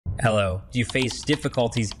Hello. Do you face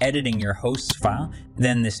difficulties editing your host file?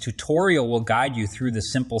 Then this tutorial will guide you through the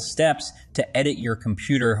simple steps to edit your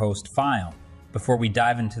computer host file. Before we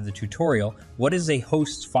dive into the tutorial, what is a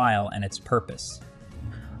host file and its purpose?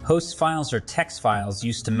 Host files are text files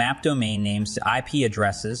used to map domain names to IP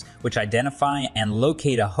addresses, which identify and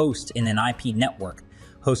locate a host in an IP network.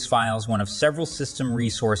 Host file is one of several system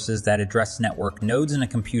resources that address network nodes in a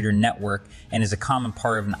computer network and is a common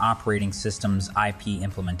part of an operating system's IP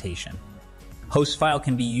implementation. Host file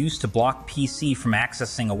can be used to block PC from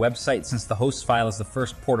accessing a website, since the host file is the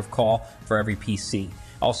first port of call for every PC.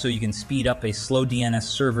 Also, you can speed up a slow DNS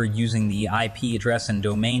server using the IP address and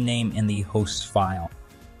domain name in the host file.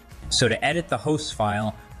 So to edit the host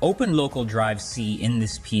file, open local drive C in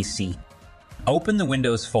this PC. Open the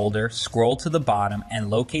Windows folder, scroll to the bottom,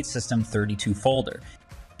 and locate System32 folder.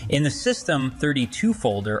 In the System32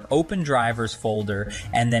 folder, open Drivers folder,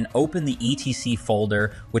 and then open the etc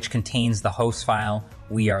folder, which contains the host file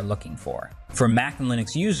we are looking for. For Mac and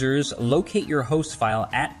Linux users, locate your host file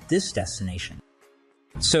at this destination.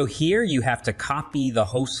 So here you have to copy the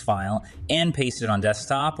host file and paste it on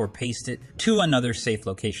desktop, or paste it to another safe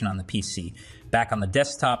location on the PC. Back on the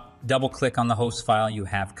desktop, double-click on the host file you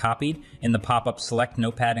have copied. In the pop-up, select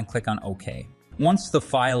Notepad and click on OK. Once the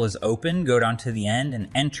file is open, go down to the end and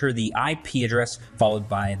enter the IP address followed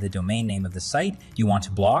by the domain name of the site you want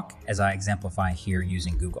to block, as I exemplify here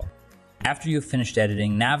using Google. After you've finished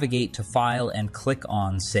editing, navigate to File and click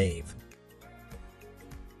on Save.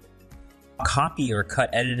 Copy or cut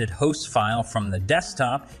edited host file from the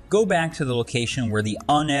desktop, go back to the location where the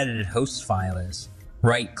unedited host file is.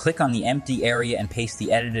 Right-click on the empty area and paste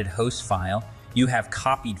the edited host file you have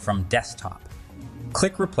copied from desktop.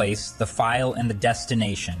 Click Replace the file and the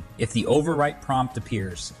destination if the overwrite prompt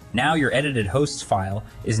appears. Now your edited host file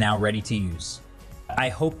is now ready to use. I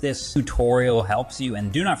hope this tutorial helps you,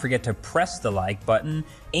 and do not forget to press the like button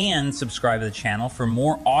and subscribe to the channel for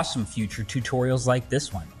more awesome future tutorials like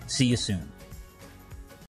this one. See you soon.